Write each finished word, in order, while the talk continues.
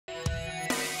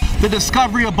The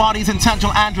discovery of bodies in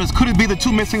Central Andros. Could it be the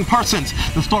two missing persons?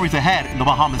 The story's ahead in the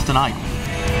Bahamas tonight.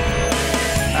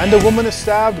 And a woman is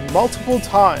stabbed multiple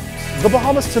times. The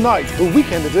Bahamas Tonight, the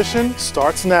weekend edition,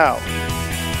 starts now.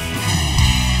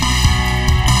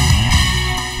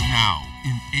 Now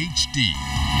in HD.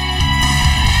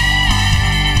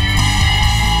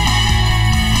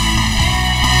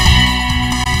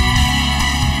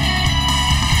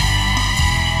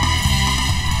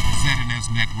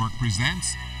 ZNS Network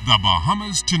presents The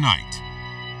Bahamas Tonight.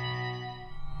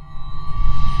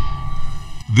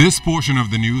 This portion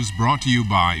of the news brought to you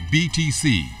by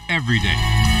BTC Every Day.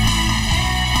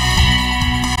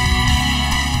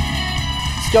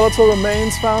 Skeletal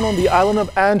remains found on the island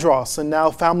of Andros, and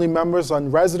now family members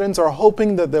and residents are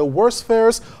hoping that their worst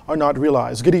fears are not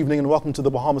realized. Good evening and welcome to the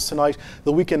Bahamas Tonight,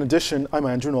 the weekend edition. I'm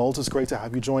Andrew Knowles. It's great to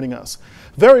have you joining us.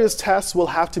 Various tests will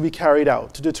have to be carried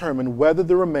out to determine whether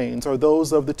the remains are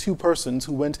those of the two persons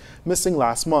who went missing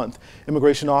last month.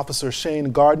 Immigration officer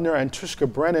Shane Gardner and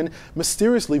Trishka Brennan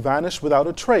mysteriously vanished without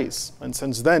a trace. And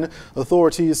since then,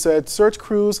 authorities said search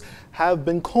crews have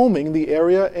been combing the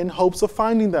area in hopes of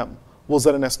finding them. Well,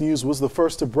 ZNS News was the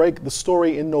first to break the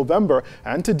story in November,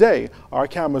 and today our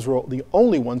cameras were the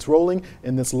only ones rolling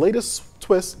in this latest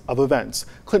twist of events.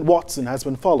 Clint Watson has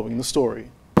been following the story.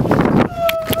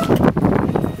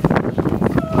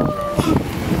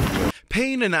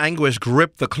 Pain and anguish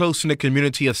gripped the close-knit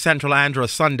community of Central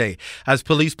Andros Sunday as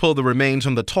police pulled the remains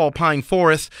from the tall pine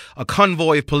forest. A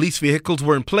convoy of police vehicles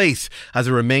were in place as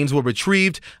the remains were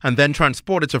retrieved and then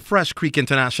transported to Fresh Creek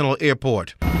International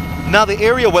Airport. Now, the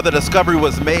area where the discovery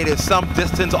was made is some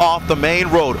distance off the main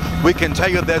road. We can tell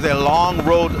you there's a long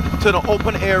road to an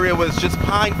open area with just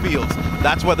pine fields.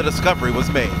 That's where the discovery was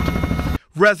made.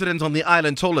 Residents on the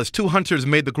island told us two hunters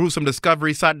made the gruesome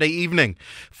discovery Saturday evening.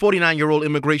 49-year-old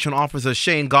immigration officer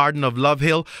Shane Gardner of Love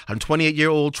Hill and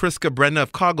 28-year-old Trishka Brennan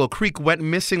of Cargill Creek went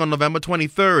missing on November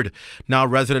 23rd. Now,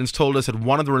 residents told us that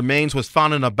one of the remains was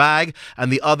found in a bag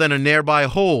and the other in a nearby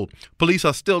hole. Police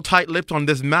are still tight-lipped on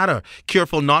this matter,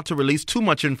 careful not to release too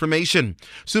much information.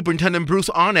 Superintendent Bruce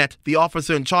Arnett, the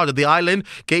officer in charge of the island,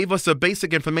 gave us the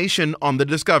basic information on the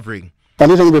discovery. The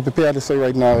only thing we're prepared to say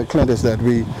right now, Clint, is that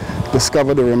we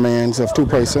discovered the remains of two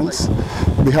persons.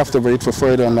 We have to wait for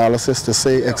further analysis to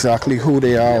say exactly who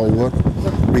they are or what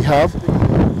we have.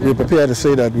 We're prepared to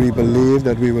say that we believe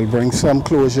that we will bring some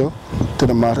closure to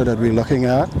the matter that we're looking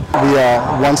at. We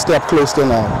are one step closer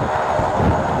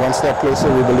now. One step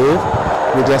closer, we believe.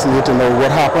 We just need to know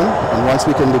what happened, and once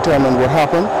we can determine what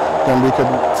happened, then we could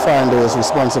find those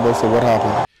responsible for what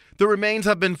happened. The remains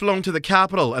have been flown to the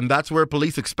capital, and that's where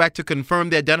police expect to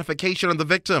confirm the identification of the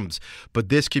victims. But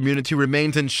this community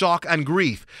remains in shock and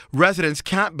grief. Residents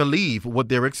can't believe what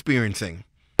they're experiencing.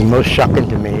 Most shocking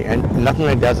to me, and nothing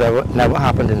like that never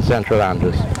happened in Central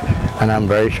Andros, and I'm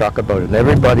very shocked about it.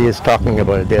 Everybody is talking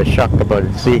about it. They're shocked about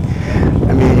it. See,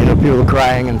 I mean, you know, people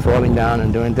crying and falling down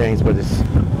and doing things, but it's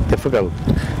difficult.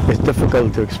 It's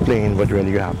difficult to explain what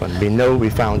really happened. We know we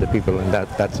found the people, and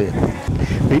that's it.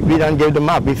 We don't give them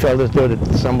up. We felt as though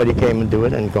that somebody came and do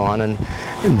it and gone, and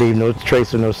leave no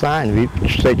trace or no sign. We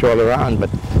searched all around,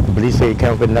 but the police say you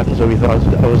can't find nothing, so we thought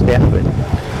I was the end of it.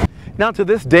 Now, to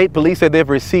this date, police say they've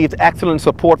received excellent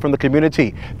support from the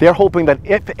community. They're hoping that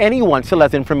if anyone still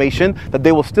has information, that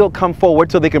they will still come forward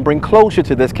so they can bring closure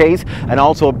to this case and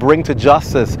also bring to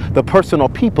justice the person or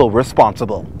people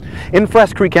responsible. In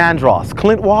Fresh Creek, Andros,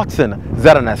 Clint Watson,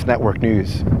 ZNS Network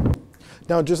News.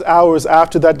 Now, just hours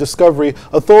after that discovery,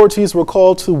 authorities were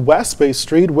called to West Bay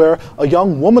Street where a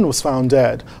young woman was found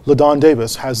dead. LaDon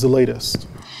Davis has the latest.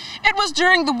 It was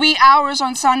during the wee hours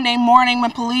on Sunday morning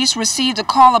when police received a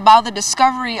call about the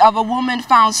discovery of a woman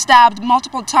found stabbed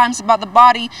multiple times about the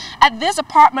body at this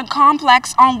apartment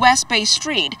complex on West Bay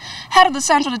Street. Head of the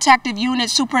Central Detective Unit,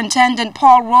 Superintendent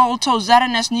Paul Roll, told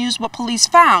ZNS News what police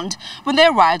found when they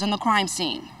arrived on the crime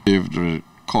scene. Received a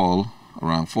call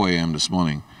around 4 a.m. this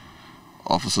morning.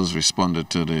 Officers responded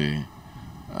to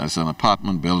it's an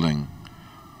apartment building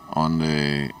on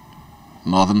the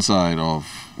northern side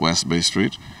of West Bay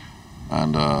Street.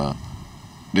 And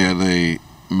there they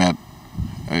met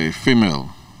a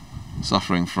female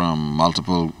suffering from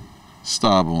multiple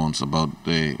stab wounds about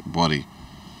the body.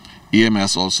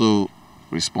 EMS also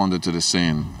responded to the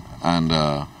scene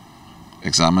and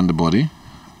examined the body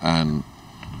and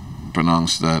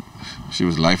pronounced that she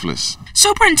was lifeless.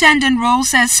 Superintendent Roll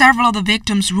says several of the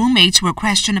victims' roommates were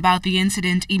questioned about the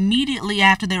incident immediately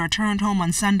after they returned home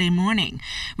on Sunday morning.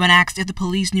 When asked if the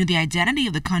police knew the identity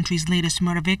of the country's latest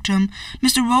murder victim,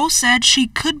 Mr. Roll said she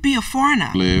could be a foreigner.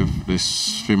 I believe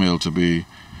this female to be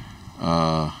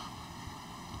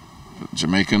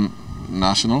Jamaican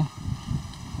national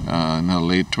in her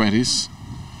late 20s.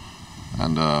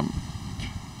 And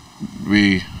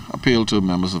we appeal to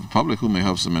members of the public who may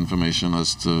have some information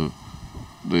as to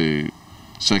the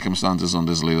circumstances on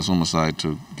this latest homicide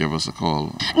to give us a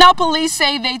call. Now, police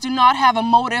say they do not have a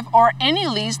motive or any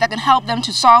leads that can help them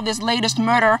to solve this latest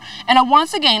murder and are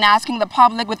once again asking the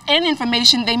public with any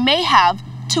information they may have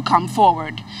to come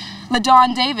forward.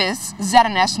 LaDawn Davis,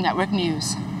 ZNS Network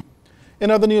News. In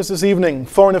other news this evening,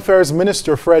 Foreign Affairs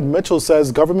Minister Fred Mitchell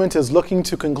says government is looking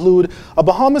to conclude a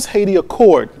Bahamas-Haiti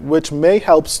accord, which may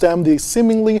help stem the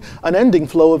seemingly unending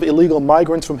flow of illegal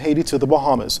migrants from Haiti to the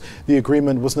Bahamas. The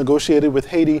agreement was negotiated with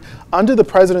Haiti under the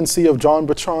presidency of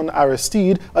Jean-Bertrand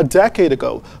Aristide a decade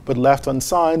ago, but left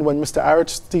unsigned when Mr.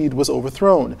 Aristide was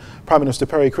overthrown. Prime Minister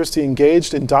Perry Christie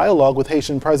engaged in dialogue with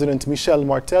Haitian President Michel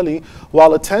Martelly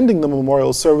while attending the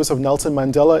memorial service of Nelson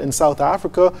Mandela in South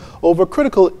Africa over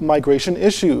critical migration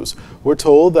issues. We're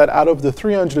told that out of the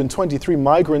 323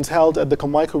 migrants held at the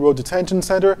Kamaica Road Detention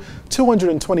Center,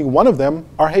 221 of them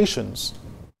are Haitians.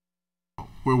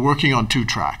 We're working on two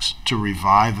tracks to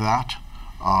revive that.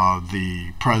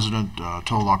 The president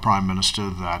told our prime minister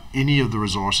that any of the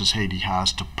resources Haiti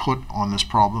has to put on this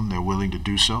problem, they're willing to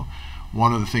do so.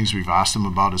 One of the things we've asked them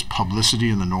about is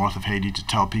publicity in the north of Haiti to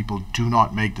tell people do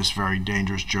not make this very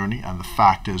dangerous journey. And the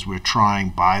fact is we're trying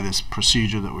by this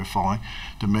procedure that we're following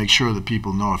to make sure that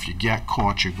people know if you get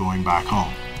caught, you're going back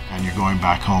home. And you're going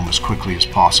back home as quickly as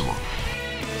possible.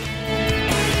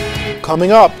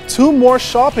 Coming up, 2 more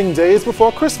shopping days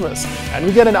before Christmas, and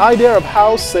we get an idea of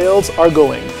how sales are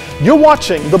going. You're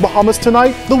watching The Bahamas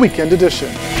Tonight, the weekend edition.